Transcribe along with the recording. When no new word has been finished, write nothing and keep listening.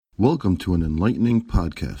Welcome to an enlightening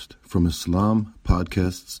podcast from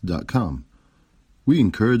islampodcasts.com. We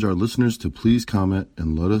encourage our listeners to please comment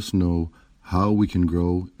and let us know how we can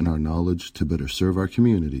grow in our knowledge to better serve our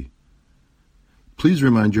community. Please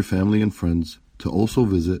remind your family and friends to also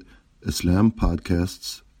visit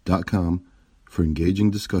islampodcasts.com for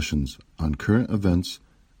engaging discussions on current events,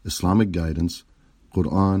 Islamic guidance,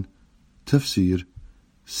 Quran, tafsir,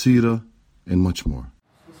 seerah, and much more.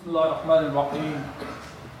 Bismillahirrahmanirrahim.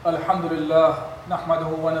 Alhamdulillah,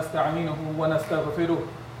 nahmaduhu wa nasta'inuhu wa nastaghfiruh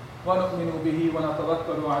wa nu'minu bihi wa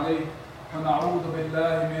natawakkalu alayh wa na'udhu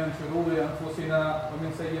billahi min shururi anfusina wa min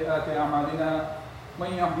sayyiati a'malina man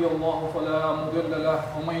yahdihillahu fala mudilla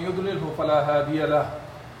lahu wa man yudlilhu fala hadiya lahu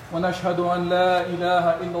wa nashhadu an la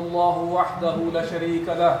ilaha illallah wahdahu la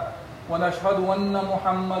sharika lahu wa nashhadu anna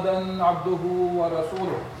Muhammadan 'abduhu wa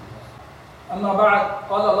rasuluh. Amma ba'd,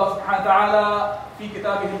 qala Allah subhanahu wa ta'ala fi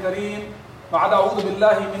kitabihi al-kareem بعد أعوذ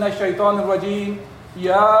بالله من الشيطان الرجيم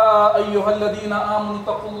يا أيها الذين آمنوا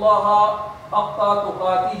اتقوا الله حق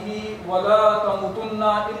تقاته ولا تموتن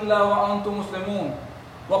إلا وأنتم مسلمون.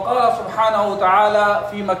 وقال سبحانه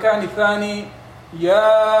وتعالى في مكان ثاني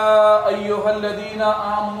يا أيها الذين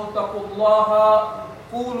آمنوا اتقوا الله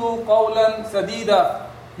قولوا قولا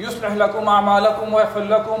سديدا يصلح لكم أعمالكم ويغفر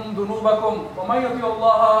لكم ذنوبكم ومن يطع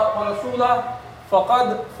الله ورسوله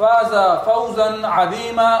فقد فاز فوزا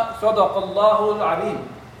عظيما صدق الله العظيم.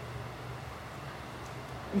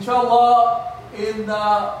 Inshallah, in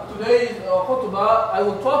today's khutbah, I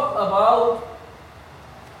will talk about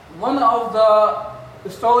one of the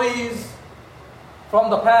stories from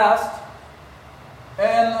the past.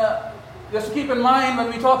 And just keep in mind,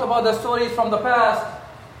 when we talk about the stories from the past,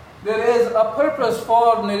 there is a purpose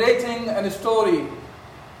for narrating a story.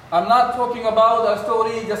 I'm not talking about a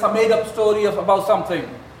story, just a made-up story about something.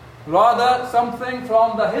 Rather, something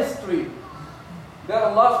from the history that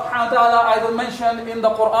Allah subhanahu wa ta'ala either mentioned in the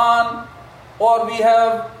Quran or we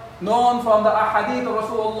have known from the ahadith of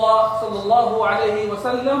Rasulullah sallallahu alayhi wa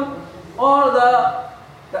sallam, or the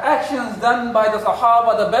actions done by the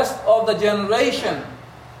Sahaba, the best of the generation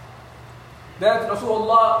that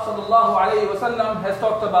Rasulullah sallallahu alayhi wa sallam has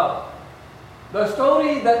talked about. The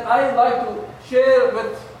story that I'd like to share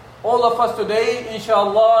with all of us today,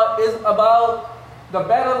 inshallah, is about the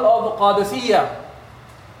battle of Qadisiyah.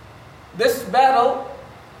 This battle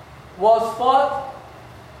was fought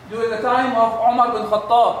during the time of Umar bin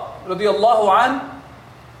Khattab radiyallahu an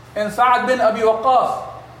and Sa'ad bin Abi Waqqas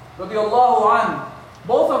radiyallahu an.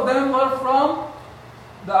 Both of them were from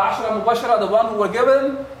the Ashra Mubashara, the one who were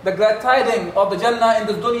given the glad tidings of the Jannah in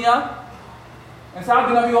this dunya. And Sa'ad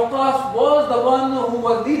bin Abi Waqqas was the one who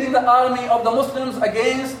was leading the army of the Muslims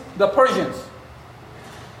against the Persians.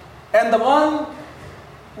 And the one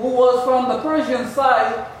who was from the Persian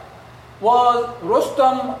side was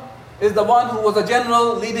Rustam, is the one who was a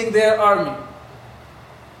general leading their army.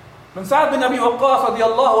 When Sa'ad bin Abi Waqqas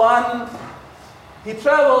radiallahu anh, he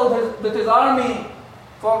traveled with his army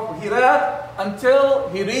from Herat until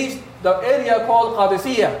he reached the area called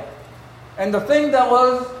Qadisiyah. And the thing that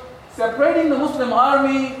was separating the Muslim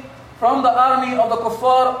army from the army of the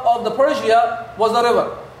kuffar of the Persia was the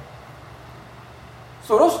river.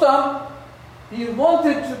 So Rustam, he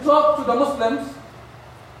wanted to talk to the Muslims,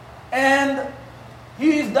 and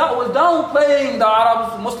he was downplaying the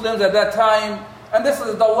Arabs, Muslims at that time, and this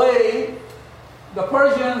is the way the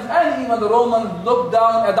Persians and even the Romans looked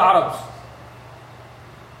down at the Arabs.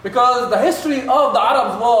 Because the history of the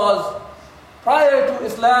Arabs was, prior to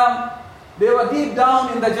Islam, they were deep down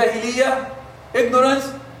in the Jahiliyyah,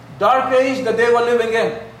 ignorance, dark age that they were living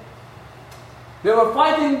in. They were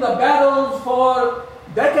fighting the battles for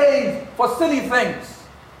decades for silly things.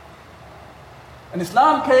 And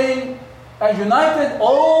Islam came and united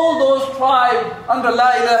all those tribes under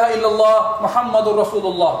La ilaha illallah Muhammadur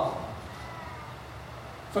Rasulullah.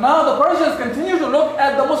 So now the Persians continue to look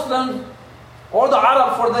at the Muslims or the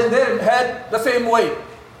Arabs for their head the same way.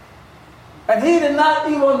 And he did not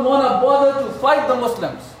even want to bother to fight the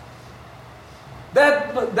Muslims.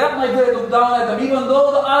 That might look down at them. Even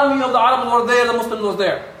though the army of the Arabs were there, the Muslims was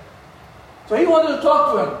there. So he wanted to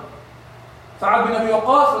talk to him. Sa'ad bin Abi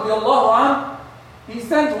Waqqas radiallahu anh, he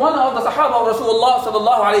sent one of the Sahaba of Rasulullah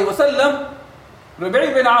sallallahu alayhi wa sallam,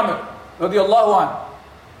 Rabi' bin Amir radiallahu anh.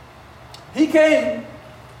 He came,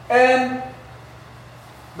 and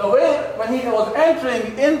the way when he was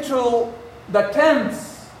entering into the tents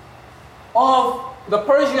of the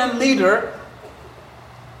Persian leader,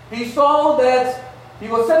 he saw that he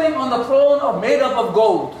was sitting on the throne made up of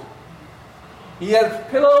gold. He had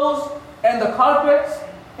pillows and the carpets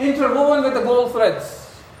interwoven with the gold threads.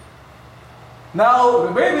 Now,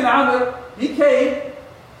 Rabi' bin Amir, he came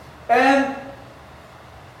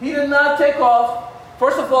not take off,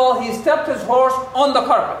 first of all, he stepped his horse on the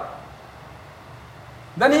carpet.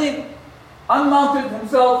 Then he unmounted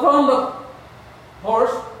himself from the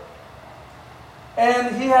horse,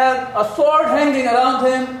 and he had a sword hanging around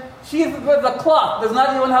him, sheathed with a cloth, does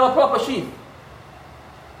not even have a proper sheath.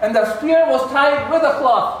 And the spear was tied with a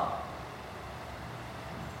cloth.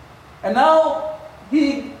 And now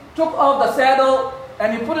he took off the saddle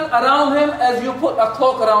and he put it around him as you put a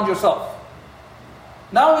cloak around yourself.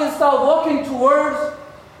 Now he started walking towards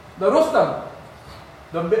the Rustam,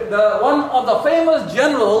 the one of the famous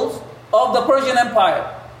generals of the Persian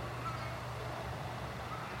Empire.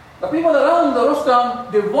 The people around the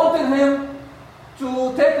Rustam, they wanted him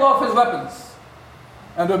to take off his weapons.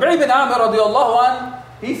 And Rabi' bin Amir radiallahu anh,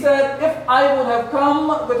 he said, if I would have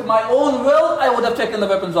come with my own will, I would have taken the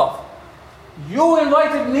weapons off. You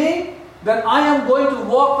invited me, then I am going to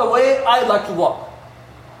walk the way I like to walk.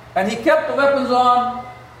 And he kept the weapons on,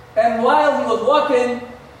 and while he was walking,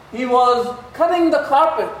 he was cutting the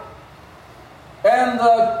carpet. And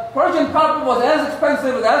the Persian carpet was as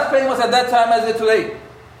expensive, as famous at that time as it is today.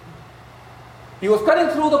 He was cutting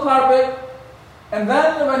through the carpet, and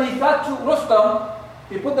then when he got to Rustam,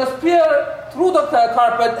 he put the spear through the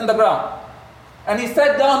carpet in the ground. And he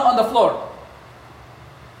sat down on the floor.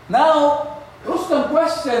 Now, Rustam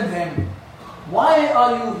questioned him, why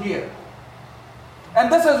are you here?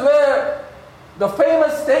 And this is where the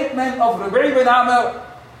famous statement of Rabi' bin Amir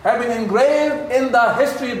have been engraved in the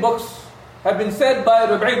history books, have been said by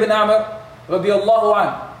Rabi' bin Amir radiallahu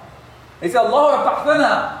anhu. He said,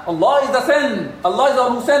 Allah is the send, Allah is the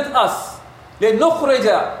one who sent us.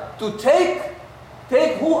 لِنُخْرِجَ, to take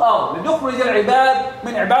who out? لِنُخْرِجَ الْعِبَادِ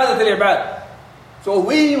مِنْ عِبَادَةِ الْعِبَادِ. So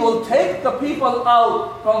we will take the people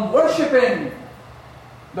out from worshipping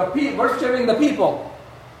the people.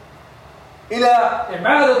 إِلَى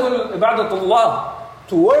عِبَادَةُ اللَّهِ,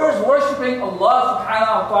 towards worshipping Allah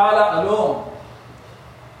subhanahu wa ta'ala alone.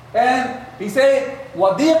 And he said,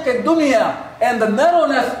 وَضِيقِ الدُّنْيَا, and the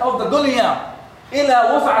narrowness of the dunya, إِلَى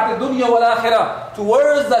وَسْعَةِ الدُّنْيَا وَالْآخِرَةِ,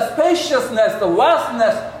 towards the spaciousness, the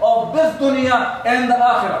vastness of this dunya and the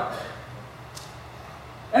akhirah.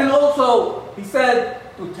 And also, he said,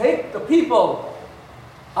 to take the people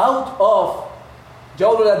out of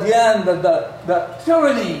Jawr al-Adyan, the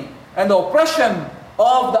tyranny and the oppression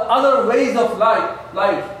of the other ways of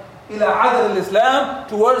life, إِلَى عَدْلِ الْإِسْلَامِ,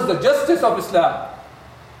 towards the justice of Islam.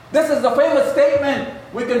 This is the famous statement.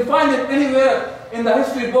 We can find it anywhere in the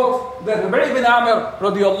history books that Rabi' bin Amir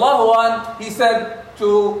radiallahu anh, he said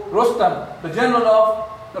to Rustam, the general of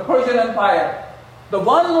the Persian Empire, the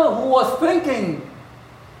one who was thinking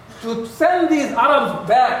to send these Arabs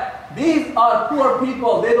back. These are poor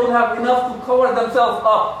people. They don't have enough to cover themselves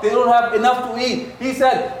up. They don't have enough to eat. He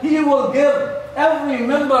said he will give every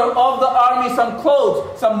member of the army some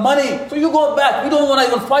clothes, some money. So you go back. We don't want to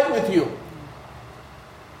even fight with you.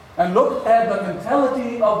 And look at the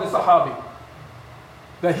mentality of the Sahabi.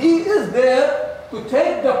 That he is there to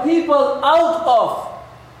take the people out of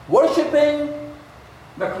worshipping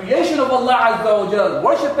the creation of Allah Azza wa Jal,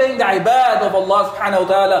 worshipping the ibad of Allah subhanahu wa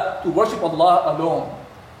ta'ala, to worship Allah alone.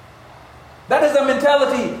 That is the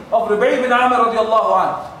mentality of Rabi' bin Amir radiallahu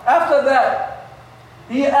anhu. After that,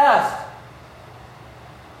 he asked,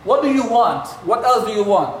 what do you want? What else do you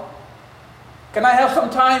want? Can I have some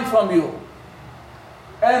time from you?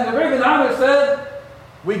 And Rabi' bin Amir said,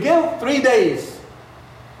 we give 3 days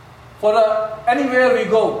for anywhere we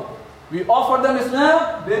go. We offer them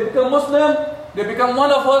Islam, they become Muslim, they become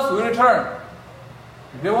one of us, we return.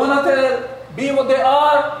 If they want to be what they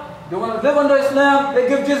are, they want to live under Islam, they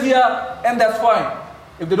give jizya, and that's fine.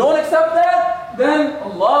 If they don't accept that, then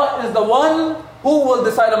Allah is the one who will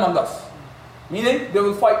decide among us. Meaning, they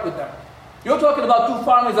will fight with them. You're talking about two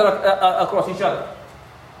farmers that are across each other.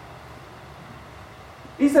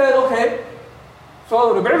 He said, okay.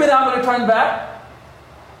 So Rabi' bin Amir returned back.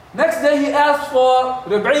 Next day he asked for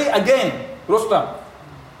Rabi' again, Rustam.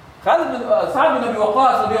 Sa'd bin Abi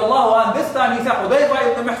Waqqas radiallahu anh, this time he said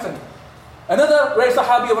Hudayfa ibn Mihsan, another great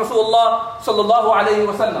Sahabi of Rasulullah sallallahu alayhi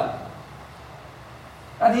wa sallam.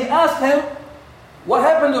 And he asked him, what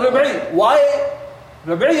happened to Rabi'? Why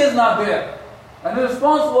Rabi' is not there? And the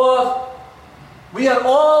response was, we are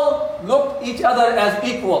all looked each other as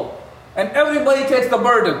equal. And everybody takes the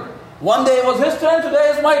burden. One day it was his turn,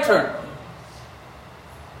 today is my turn.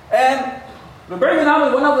 And Rabi' bin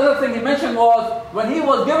Amir, one of the other things he mentioned was, when he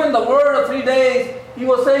was given the word of 3 days, he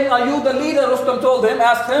was saying, are you the leader? Rustam told him,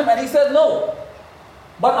 asked him, and he said no.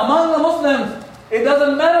 But among the Muslims, it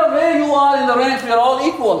doesn't matter where you are in the ranks, we are all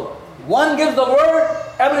equal. One gives the word,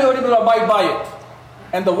 everybody will abide by it.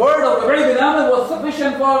 And the word of Rabi' bin Amir was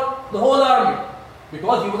sufficient for the whole army.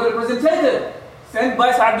 because he was a representative sent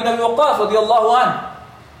by Sa'd bin Abi Waqqas radiyallahu anhu.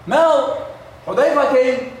 Now, Hudayfa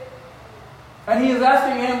came and he is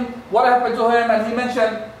asking him what happened to him, and he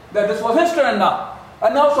mentioned that this was his turn now.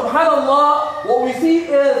 And now, subhanAllah, what we see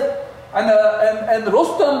is, and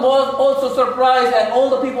Rustam was also surprised, and all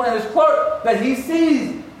the people in his court, that he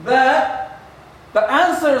sees that the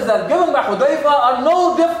answers that given by Hudayfa are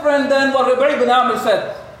no different than what Rabi' bin Amr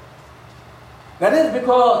said. That is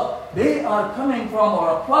because they are coming from, or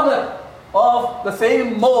a product of the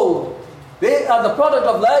same mold. They are the product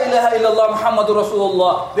of La ilaha illallah Muhammadur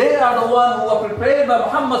Rasulullah. They are the one who were prepared by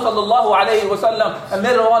Muhammad sallallahu alayhi wa sallam, and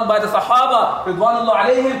later on by the Sahaba, Ridwanullah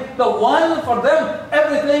alayhim. The one for them,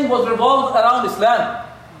 everything was revolved around Islam.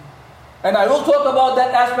 And I will talk about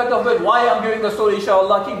that aspect of it, why I'm giving the story,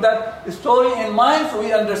 inshallah. Keep that story in mind so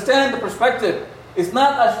we understand the perspective. It's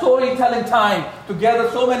not a storytelling time to gather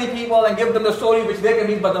so many people and give them the story which they can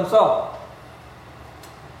read by themselves.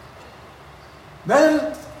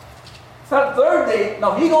 Then, third day,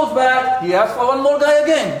 now he goes back, he asks for one more guy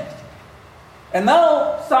again. And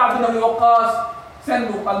now, Sa'd bin Abi Waqqas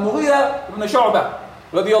sent Al-Mughira ibn Shu'bah,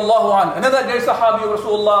 radiyallahu anhu, another great Sahabi of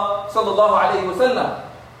Rasulullah sallallahu alayhi wa sallam.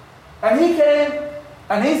 And he came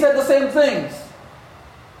and he said the same things.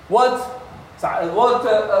 What Rubai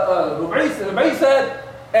said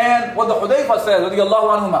and what the Hudayfa said, radiyallahu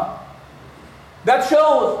anhuma. That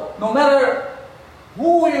shows no matter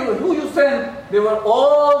who you send, they were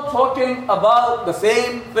all talking about the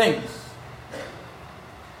same things.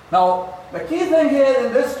 Now, the key thing here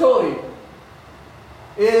in this story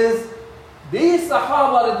is these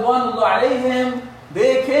Sahaba Ridwanullah alayhim,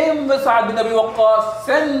 they came with Sa'd bin Abi Waqqas,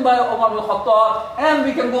 sent by Umar bin Khattab, and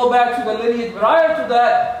we can go back to the lineage prior to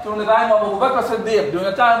that, during the time of Abu Bakr Siddiq, during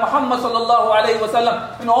the time of Muhammad sallallahu alayhi wa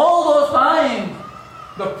sallam. In all those times,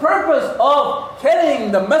 the purpose of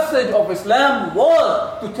carrying the message of Islam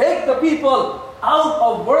was to take the people out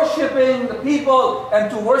of worshipping the people and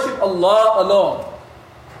to worship Allah alone.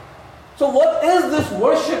 So what is this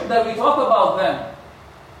worship that we talk about then?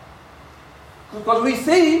 Because we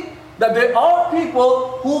see that there are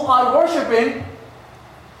people who are worshipping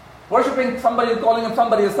somebody, calling him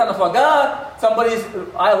somebody the son of a god, somebody is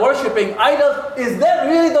worshipping idols. Is that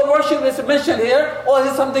really the worship that's mentioned here, or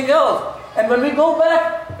is it something else? And when we go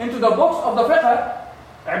back into the books of the fiqh,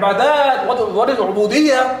 ibadat, what is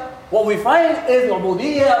ubudiyyah? What we find is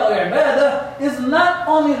ubudiyyah or ibadah is not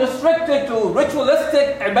only restricted to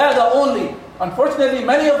ritualistic ibadah only. Unfortunately,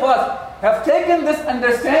 many of us have taken this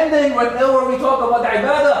understanding whenever we talk about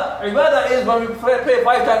ibadah. Ibadah is when we pray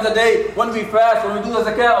 5 times a day, when we fast, when we do the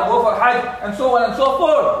zakah, or go for hajj, and so on and so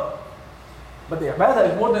forth. But the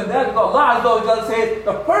ibadah is more than that, because Allah Azza wa Jalla said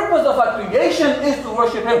the purpose of our creation is to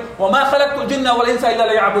worship Him. وَمَا خَلَقْتُ الْجِنَّ وَالْإِنسَ إِلَّا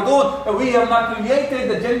لِيَعْبُدُونَ. That we have not created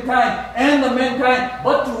the jinkind and the mankind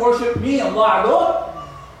but to worship me, Allah alone.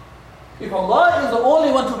 If Allah is the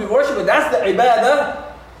only one to be worshipped, that's the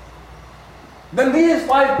ibadah, then these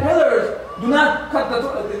 5 pillars do not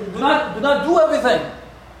do everything.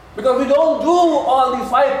 Because we don't do all these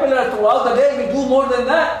 5 pillars throughout the day, we do more than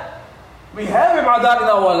that. We have ibadat in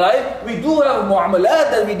our life, we do have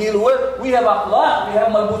mu'amalat that we deal with, we have akhlaq, we have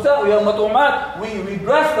malbusat, we have matumat, we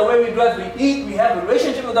dress the way we dress, we eat, we have a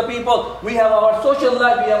relationship with the people, we have our social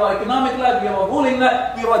life, we have our economic life, we have our ruling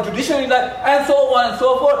life, we have our judiciary life, and so on and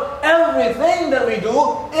so forth. Everything that we do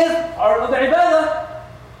is part of the ibadah.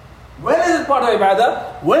 When is it part of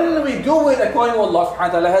ibadah? When we do it according to what Allah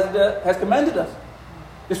subhanahu wa ta'ala has commanded us.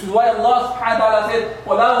 This is why Allah subhanahu wa ta'ala said,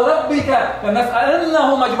 وَلَا رَبِّكَ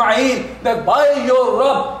لَنَسْأَلَنَّهُمْ أَجْمَعِينَ. That by your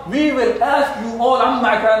Rabb, we will ask you all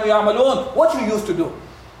عَمَّا كَانُوا يَعْمَلُونَ, what you used to do.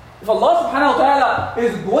 If Allah subhanahu wa ta'ala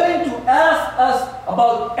is going to ask us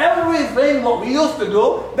about everything what we used to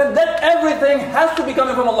do, then that everything has to be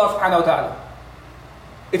coming from Allah subhanahu wa ta'ala.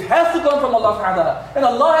 It has to come from Allah subhanahu wa ta'ala. And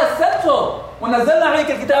Allah has said so. وَنَزَّلْنَا عَلَيْكَ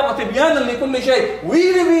الْكِتَابَ تِبْيَانًا لِكُلِّ شَيْءٍ.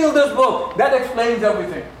 We reveal this book that explains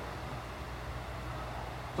everything.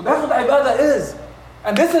 So that's what ibadah is.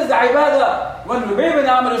 And this is the ibadah when Rabi' bin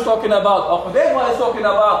Amr is talking about, or Hudayfa is talking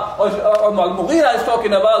about, or Al-Mughira is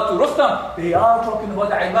talking about, to Rustam. They are talking about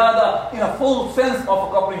the ibadah in a full sense of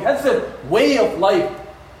a comprehensive way of life.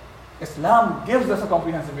 Islam gives us a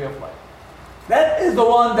comprehensive way of life. That is the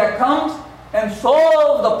one that comes and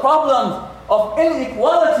solves the problems of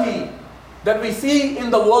inequality that we see in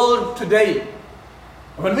the world today.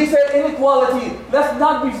 When we say inequality, let's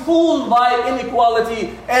not be fooled by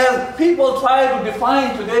inequality as people try to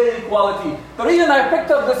define today inequality. The reason I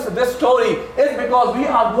picked up this story is because we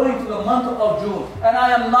are going to the month of June. And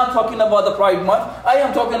I am not talking about the Pride Month. I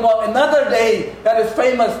am talking about another day that is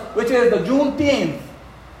famous, which is the Juneteenth.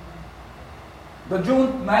 The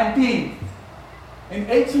June 19th. in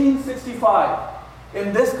 1865,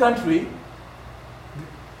 in this country,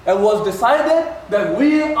 it was decided that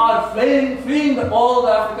we are freeing all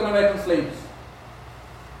the African American slaves.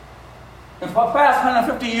 And for the past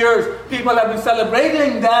 150 years, people have been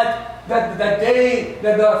celebrating that day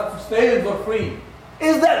that the slaves were free.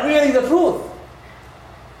 Is that really the truth?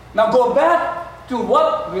 Now go back to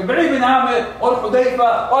what Rabi' bin Amir or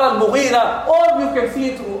Hudayfa or Al-Mughira, or you can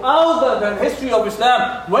see throughout the history of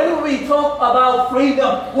Islam, when we talk about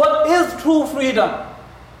freedom, what is true freedom?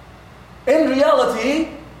 In reality,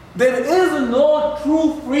 there is no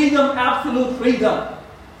true freedom, absolute freedom.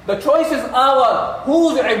 The choice is ours,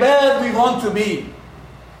 whose ibad we want to be.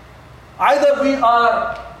 Either we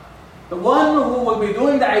are the one who will be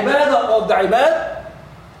doing the ibadah of the ibad,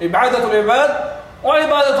 ibadatul ibad, or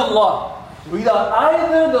ibadatullah. We are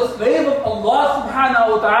either the slave of Allah subhanahu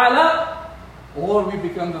wa ta'ala, or we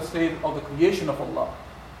become the slave of the creation of Allah.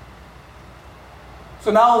 So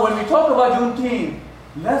now when we talk about Juneteenth,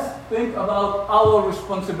 let's think about our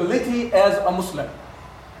responsibility as a Muslim.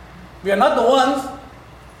 We are not the ones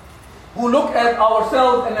who look at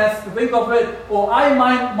ourselves and as to think of it, oh, I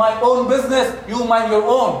mind my own business, you mind your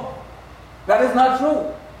own. That is not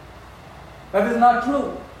true. That is not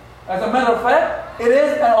true. As a matter of fact, it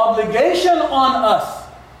is an obligation on us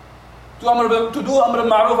to do amr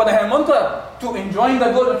al-ma'ruf wa nahy al-munkar, to enjoin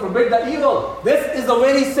the good and forbid the evil. This is the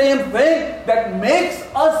very same thing that makes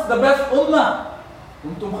us the best ummah.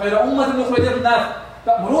 كنتم خير أمة أخرجت للناس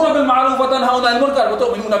تأمرون بالمعروف وتنهون عن المنكر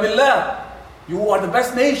وتؤمنون بالله. You are the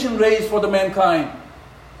best nation raised for the mankind.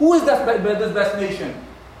 Who is this best nation?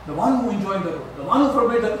 The one who enjoined the good, the one who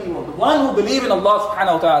forbid the evil, the one who believes in Allah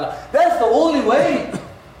subhanahu wa ta'ala. That's the only way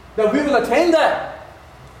that we will attain that.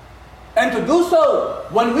 And to do so,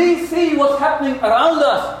 when we see what's happening around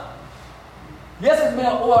us, yes, it's been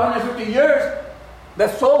over 150 years,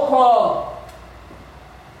 that so-called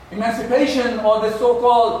emancipation, or the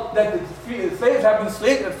so-called that the slaves have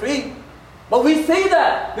been free. But we say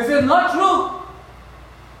that this is not true.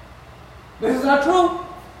 This is not true.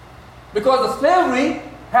 Because the slavery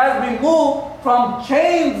has been moved from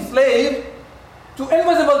chained slaves to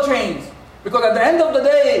invisible chains. Because at the end of the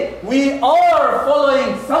day, we are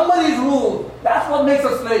following somebody's rules. That's what makes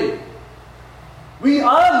us slave. We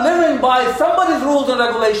are living by somebody's rules and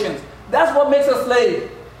regulations. That's what makes us slave.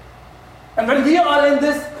 And when we are in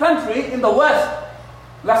this country, in the West,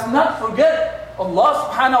 let's not forget Allah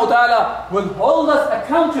subhanahu wa ta'ala will hold us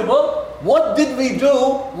accountable. What did we do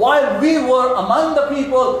while we were among the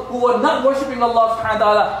people who were not worshipping Allah subhanahu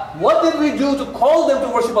wa ta'ala? What did we do to call them to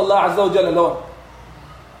worship Allah azza wa jalla alone?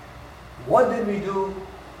 What did we do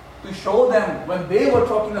to show them when they were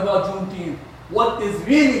talking about Juneteenth what is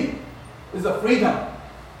really is a freedom?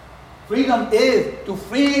 Freedom is to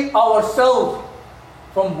free ourselves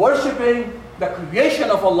from worshipping the creation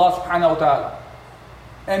of Allah subhanahu wa ta'ala,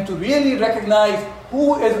 and to really recognize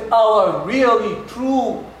who is our really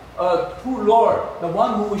true Lord, the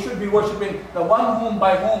one who we should be worshipping, the one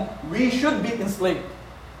by whom we should be enslaved.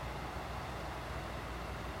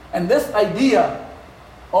 And this idea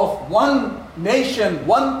of one nation,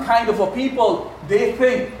 one kind of a people, they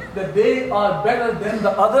think that they are better than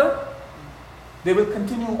the other, they will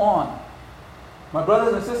continue on. My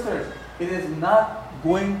brothers and sisters, it is not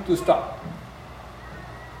going to stop.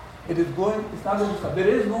 It's not going to stop. There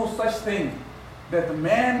is no such thing that the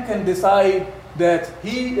man can decide that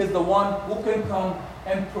he is the one who can come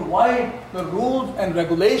and provide the rules and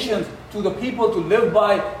regulations to the people to live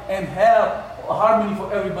by and have a harmony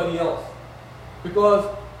for everybody else. Because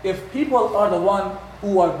if people are the one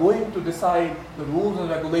who are going to decide the rules and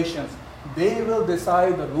regulations, they will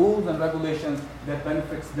decide the rules and regulations that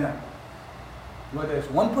benefits them. Whether it's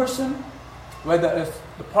one person, whether it's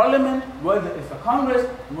the parliament, whether it's the Congress,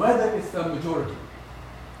 whether it's the majority.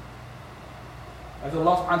 As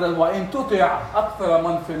Allah subhanahu wa ta'ala, وَإِن تُطِعْ أَكْثَرَ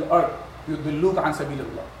مَنْ فِي الْأَرْضِ يُضِلُّوكَ عَنْ سَبِيلِ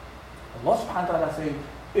اللَّهِ. Allah subhanahu wa ta'ala says,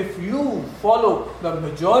 if you follow the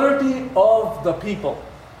majority of the people,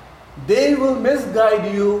 they will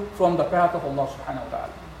misguide you from the path of Allah subhanahu wa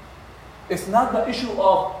ta'ala. It's not the issue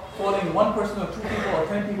of following one person or two people or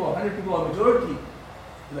 10 people or 100 people or majority.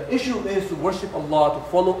 The issue is to worship Allah, to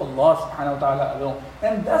follow Allah subhanahu wa ta'ala alone.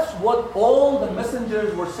 And that's what all the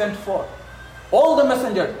messengers were sent for. All the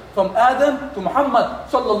messengers, from Adam to Muhammad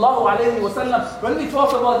sallallahu alayhi wa sallam, when we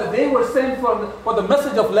talk about that they were sent for the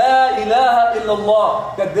message of La ilaha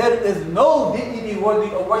illallah, that there is no deity worthy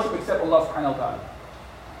of worship except Allah subhanahu wa ta'ala.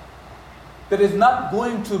 There is not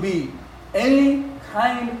going to be any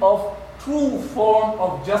kind of true form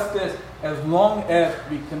of justice as long as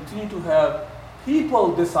we continue to have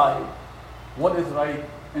people decide what is right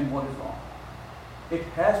and what is wrong. It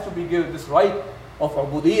has to be given. This right of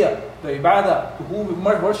ubudiyah, the ibadah, to whom we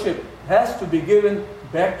must worship, has to be given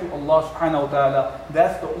back to Allah subhanahu wa ta'ala.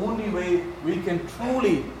 That's the only way we can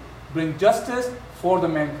truly bring justice for the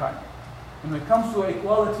mankind. When it comes to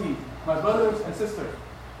equality, my brothers and sisters,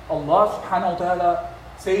 Allah subhanahu wa ta'ala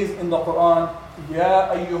says in the Quran, Ya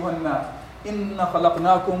ayyuhan nas, inna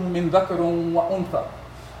khalaqnakum min dhakarin wa untha.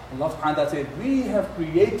 Allah subhanahu wa ta'ala said, we have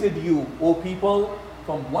created you, O people,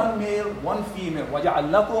 from one male, one female.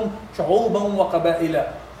 وَجَعَلْنَكُمْ شُعُوبًا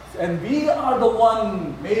وَقَبَائِلًا. And we are the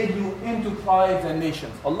one made you into tribes and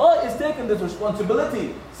nations. Allah is taking this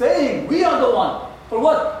responsibility, saying, we are the one. For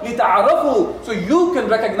what? لِتَعَرَفُوا. So you can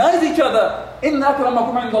recognize each other. إِنَّ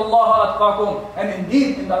أَكْرَمَكُمْ عِنْدَ اللَّهِ أَتْقَاكُمْ. And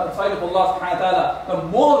indeed, in the sight of Allah subhanahu wa ta'ala, the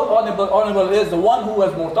more honorable is the one who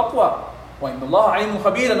has more taqwa. وَإِنَّ اللَّهَ عَلِيمٌ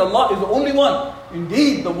خَبِيرٌ. And Allah is the only one.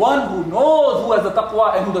 Indeed, the one who knows who has the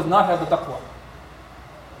taqwa and who does not have the taqwa.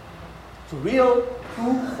 So real,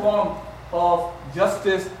 true form of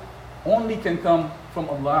justice only can come from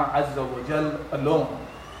Allah Azza wa Jal alone.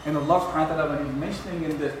 And Allah subhanahu wa ta'ala, when He's mentioning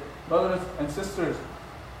in this, brothers and sisters,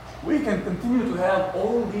 we can continue to have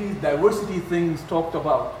all these diversity things talked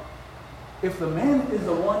about. If the man is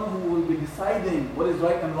the one who will be deciding what is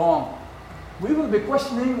right and wrong, we will be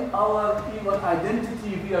questioning our even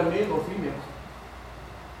identity if we are male or female.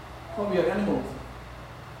 Or we are animals.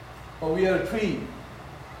 Or we are a tree.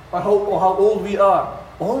 Or how old we are.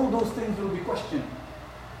 All those things will be questioned.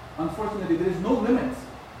 Unfortunately, there is no limits.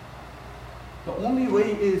 The only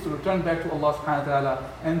way is to return back to Allah subhanahu wa ta'ala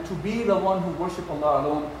and to be the one who worship Allah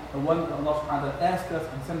alone, the one Allah subhanahu wa ta'ala asked us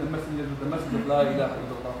and send the messengers with the message of La ilaha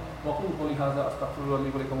illallah. وَقُولُ قَوْلِي هَذَا أَسْتَغْفِرُ اللَّهَ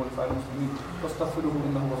لِي وَلَكُمْ وَلِسَائِرِ الْمُسْلِمِينَ وَاسْتَغْفِرُوهُ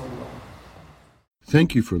إِنَّهُ هُوَ الْغَفُورُ الرَّحِيمُ.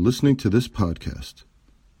 Thank you for listening to this podcast.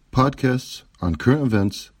 Podcasts on current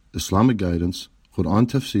events, Islamic guidance, Quran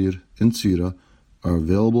tafsir, and seerah are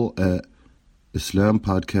available at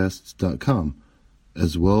islampodcasts.com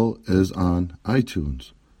as well as on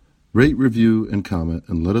iTunes. Rate, review, and comment,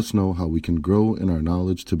 and let us know how we can grow in our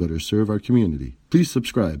knowledge to better serve our community. Please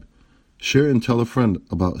subscribe, share, and tell a friend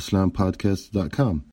about islampodcasts.com.